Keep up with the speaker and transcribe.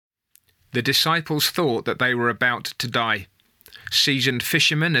The disciples thought that they were about to die. Seasoned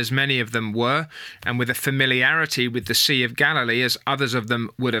fishermen, as many of them were, and with a familiarity with the Sea of Galilee as others of them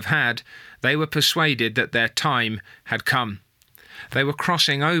would have had, they were persuaded that their time had come. They were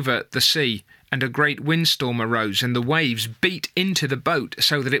crossing over the sea, and a great windstorm arose, and the waves beat into the boat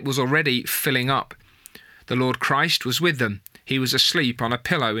so that it was already filling up. The Lord Christ was with them. He was asleep on a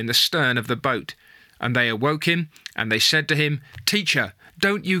pillow in the stern of the boat. And they awoke him, and they said to him, "Teacher,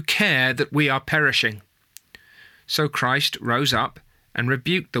 don't you care that we are perishing?" So Christ rose up and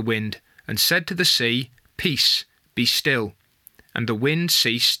rebuked the wind, and said to the sea, "Peace, be still." And the wind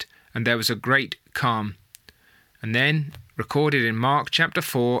ceased, and there was a great calm. And then, recorded in Mark chapter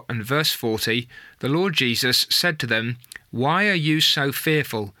 4 and verse 40, the Lord Jesus said to them, "Why are you so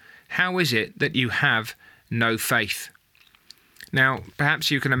fearful? How is it that you have no faith?" Now,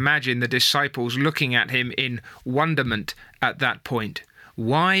 perhaps you can imagine the disciples looking at him in wonderment at that point.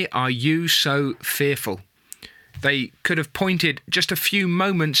 Why are you so fearful? They could have pointed just a few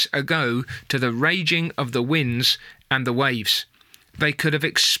moments ago to the raging of the winds and the waves. They could have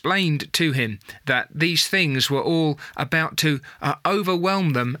explained to him that these things were all about to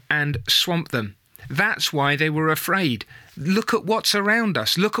overwhelm them and swamp them. That's why they were afraid. Look at what's around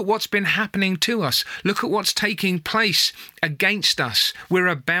us. Look at what's been happening to us. Look at what's taking place against us. We're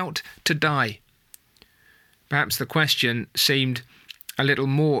about to die. Perhaps the question seemed a little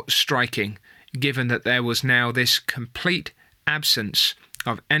more striking, given that there was now this complete absence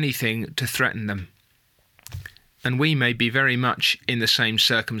of anything to threaten them. And we may be very much in the same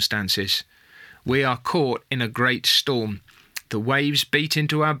circumstances. We are caught in a great storm. The waves beat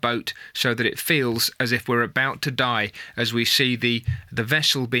into our boat so that it feels as if we're about to die as we see the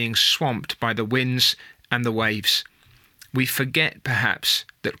vessel being swamped by the winds and the waves. We forget perhaps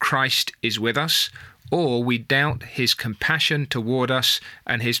that Christ is with us, or we doubt his compassion toward us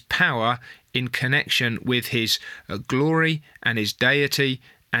and his power in connection with his glory and his deity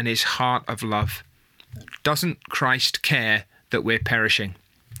and his heart of love. Doesn't Christ care that we're perishing?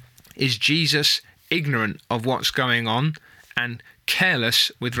 Is Jesus ignorant of what's going on and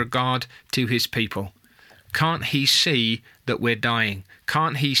careless with regard to his people? Can't he see that we're dying?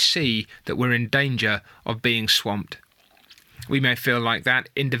 Can't he see that we're in danger of being swamped? We may feel like that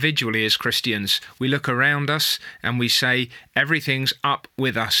individually as Christians. We look around us and we say, everything's up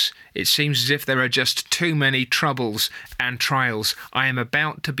with us. It seems as if there are just too many troubles and trials. I am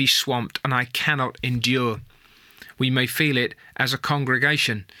about to be swamped and I cannot endure. We may feel it as a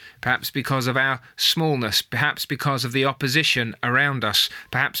congregation, perhaps because of our smallness, perhaps because of the opposition around us,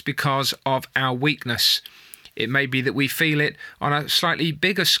 perhaps because of our weakness. It may be that we feel it on a slightly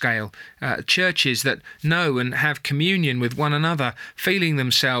bigger scale, churches that know and have communion with one another, feeling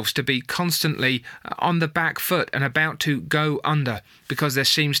themselves to be constantly on the back foot and about to go under because there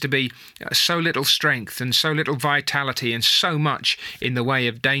seems to be so little strength and so little vitality and so much in the way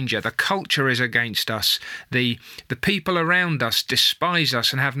of danger. The culture is against us. The people around us despise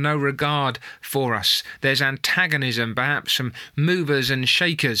us and have no regard for us. There's antagonism, perhaps from movers and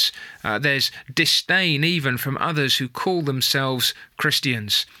shakers. There's disdain even from others who call themselves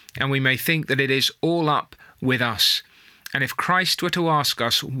Christians, and we may think that it is all up with us. And if Christ were to ask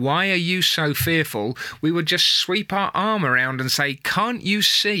us, "Why are you so fearful?" we would just sweep our arm around and say, "Can't you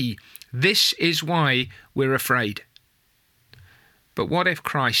see? This is why we're afraid." But what if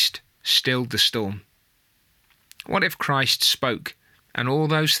Christ stilled the storm? What if Christ spoke and all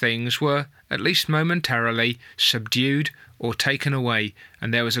those things were, at least momentarily, subdued or taken away,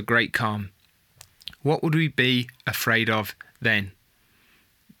 and there was a great calm? What would we be afraid of then?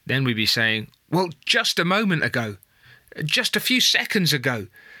 Then we'd be saying, "Well, just a moment ago, just a few seconds ago,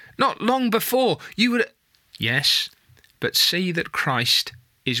 not long before, you would..." Yes, but see that Christ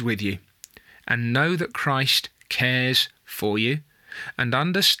is with you, and know that Christ cares for you, and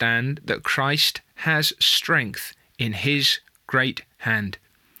understand that Christ has strength in his great hand.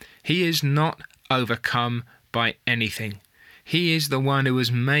 He is not overcome by anything. He is the one who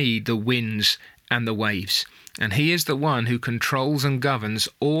has made the winds and the waves, and he is the one who controls and governs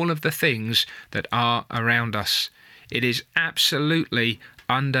all of the things that are around us. It is absolutely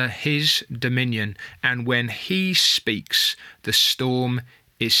under his dominion, and when he speaks, the storm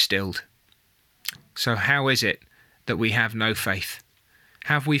is stilled. So how is it that we have no faith?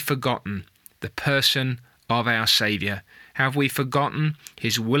 Have we forgotten the person of our Saviour? Have we forgotten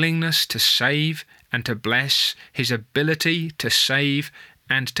his willingness to save and to bless, his ability to save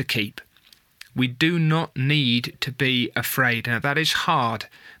and to keep? We do not need to be afraid. Now that is hard,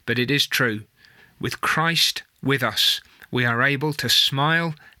 but it is true. With Christ with us, we are able to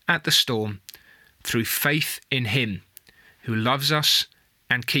smile at the storm through faith in him who loves us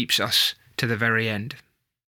and keeps us to the very end.